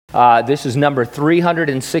This is number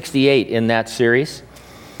 368 in that series.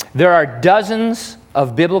 There are dozens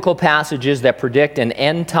of biblical passages that predict an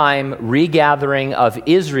end-time regathering of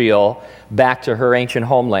Israel back to her ancient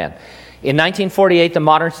homeland. In 1948, the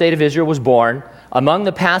modern state of Israel was born. Among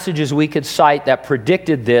the passages we could cite that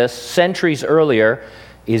predicted this centuries earlier,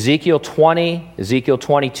 Ezekiel 20, Ezekiel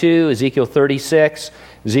 22, Ezekiel 36,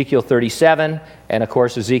 Ezekiel 37, and of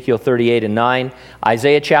course Ezekiel 38 and 9,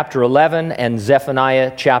 Isaiah chapter 11, and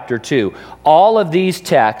Zephaniah chapter 2. All of these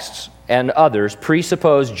texts and others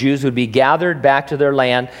presuppose Jews would be gathered back to their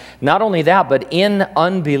land. Not only that, but in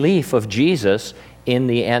unbelief of Jesus in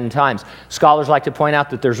the end times. Scholars like to point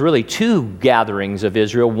out that there's really two gatherings of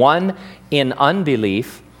Israel, one in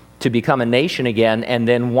unbelief to become a nation again, and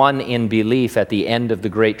then one in belief at the end of the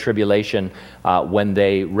Great Tribulation when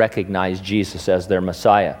they recognize Jesus as their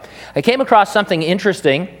Messiah. I came across something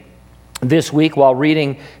interesting this week while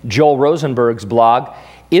reading Joel Rosenberg's blog.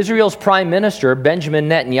 Israel's Prime Minister, Benjamin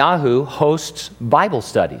Netanyahu, hosts Bible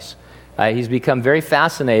studies. He's become very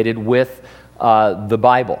fascinated with the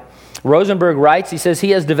Bible. Rosenberg writes, he says, he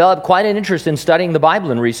has developed quite an interest in studying the Bible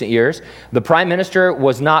in recent years. The Prime Minister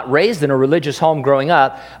was not raised in a religious home growing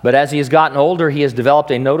up, but as he has gotten older, he has developed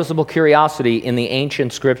a noticeable curiosity in the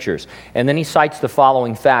ancient scriptures. And then he cites the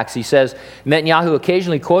following facts. He says, Netanyahu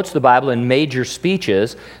occasionally quotes the Bible in major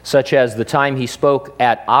speeches, such as the time he spoke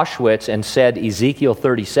at Auschwitz and said Ezekiel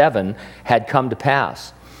 37 had come to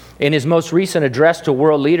pass. In his most recent address to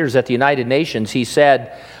world leaders at the United Nations, he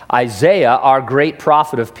said, Isaiah, our great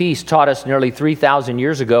prophet of peace, taught us nearly 3,000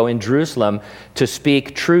 years ago in Jerusalem to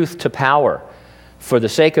speak truth to power. For the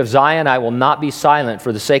sake of Zion, I will not be silent.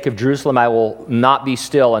 For the sake of Jerusalem, I will not be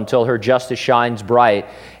still until her justice shines bright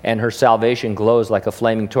and her salvation glows like a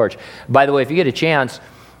flaming torch. By the way, if you get a chance,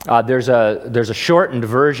 there's a shortened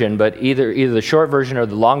version, but either the short version or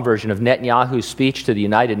the long version of Netanyahu's speech to the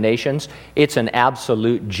United Nations. It's an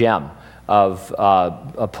absolute gem of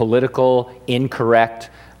a political, incorrect,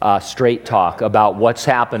 straight talk about what's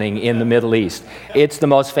happening in the Middle East. It's the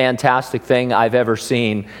most fantastic thing I've ever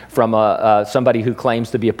seen from somebody who claims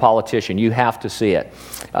to be a politician. You have to see it.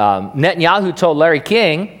 Netanyahu told Larry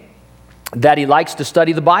King that he likes to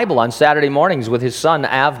study the Bible on Saturday mornings with his son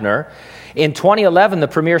Avner. In 2011, the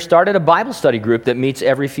premier started a Bible study group that meets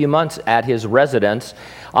every few months at his residence.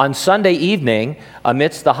 On Sunday evening,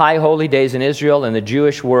 amidst the high holy days in Israel and the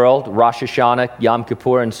Jewish world, Rosh Hashanah, Yom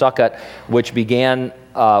Kippur, and Sukkot, which began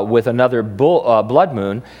with another blood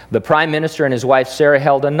moon, the Prime Minister and his wife Sarah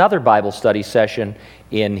held another Bible study session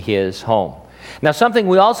in his home. Now, something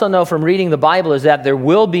we also know from reading the Bible is that there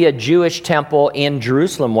will be a Jewish temple in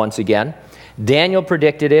Jerusalem once again. Daniel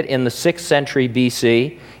predicted it in the 6th century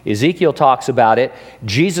BC. Ezekiel talks about it.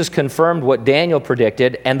 Jesus confirmed what Daniel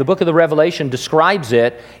predicted, and the book of the Revelation describes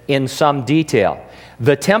it in some detail.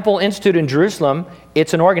 The Temple Institute in Jerusalem,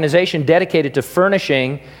 it's an organization dedicated to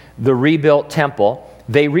furnishing the rebuilt temple.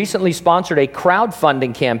 They recently sponsored a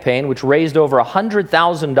crowdfunding campaign which raised over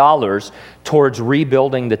 $100,000 towards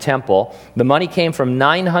rebuilding the temple. The money came from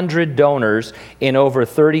 900 donors in over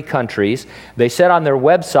 30 countries. They said on their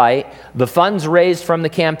website, the funds raised from the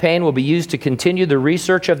campaign will be used to continue the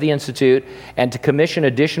research of the Institute and to commission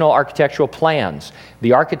additional architectural plans.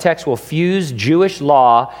 The architects will fuse Jewish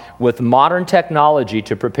law with modern technology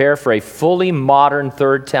to prepare for a fully modern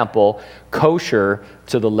third temple, kosher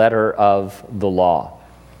to the letter of the law.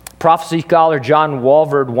 Prophecy scholar John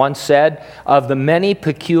Walvoord once said, of the many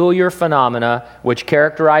peculiar phenomena which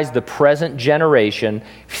characterize the present generation,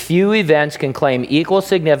 few events can claim equal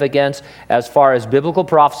significance as far as biblical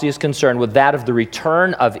prophecy is concerned with that of the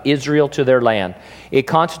return of Israel to their land. It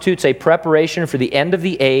constitutes a preparation for the end of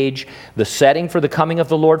the age, the setting for the coming of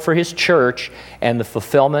the Lord for his church, and the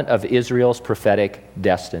fulfillment of Israel's prophetic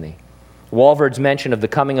destiny. Walvoord's mention of the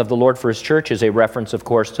coming of the Lord for his church is a reference, of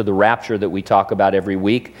course, to the rapture that we talk about every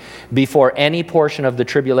week. Before any portion of the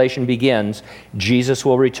tribulation begins, Jesus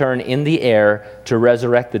will return in the air to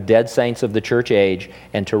resurrect the dead saints of the church age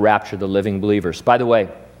and to rapture the living believers. By the way,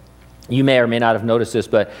 you may or may not have noticed this,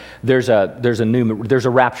 but there's a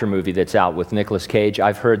Rapture movie that's out with Nicolas Cage.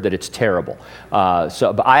 I've heard that it's terrible.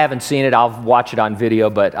 But I haven't seen it. I'll watch it on video,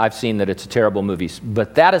 but I've seen that it's a terrible movie.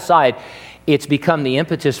 But that aside, it's become the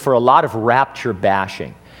impetus for a lot of rapture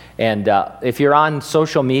bashing. And if you're on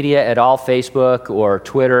social media at all, Facebook or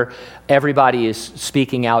Twitter, everybody is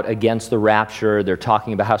speaking out against the rapture. They're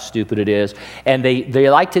talking about how stupid it is. And they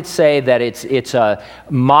like to say that it's a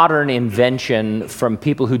modern invention from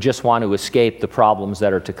people who just want to escape the problems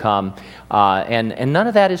that are to come. And none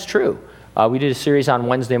of that is true. We did a series on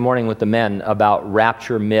Wednesday morning with the men about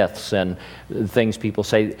rapture myths and things people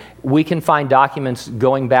say. We can find documents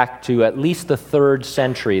going back to at least the 3rd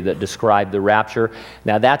century that describe the rapture.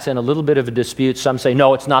 Now, that's in a little bit of a dispute. Some say,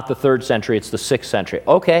 no, it's not the 3rd century, it's the 6th century.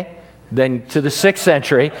 Okay. Then to the 6th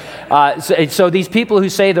century. So these people who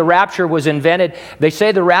say the rapture was invented, they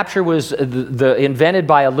say the rapture was invented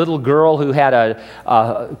by a little girl who had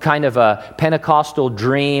a kind of a Pentecostal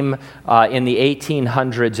dream in the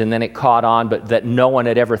 1800s, and then it caught on, but that no one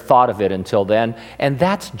had ever thought of it until then. And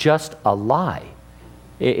that's just a lie.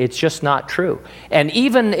 It's just not true. And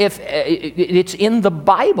even if it's in the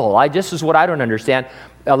Bible, this is what I don't understand.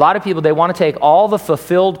 A lot of people, they want to take all the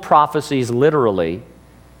fulfilled prophecies literally,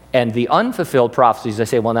 and the unfulfilled prophecies, they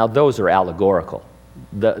say, well, now those are allegorical.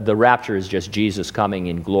 The rapture is just Jesus coming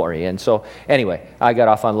in glory. And so, anyway, I got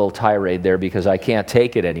off on a little tirade there because I can't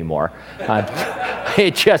take it anymore.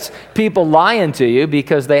 It's just people lying to you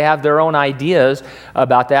because they have their own ideas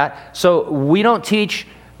about that. So we don't teach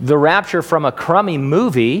the rapture from a crummy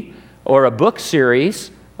movie or a book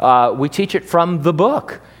series. We teach it from the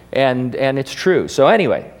book. And it's true. So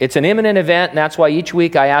anyway, it's an imminent event, and that's why each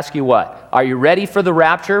week I ask you what? Are you ready for the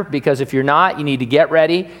rapture? Because if you're not, you need to get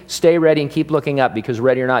ready, stay ready, and keep looking up, because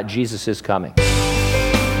ready or not, Jesus is coming.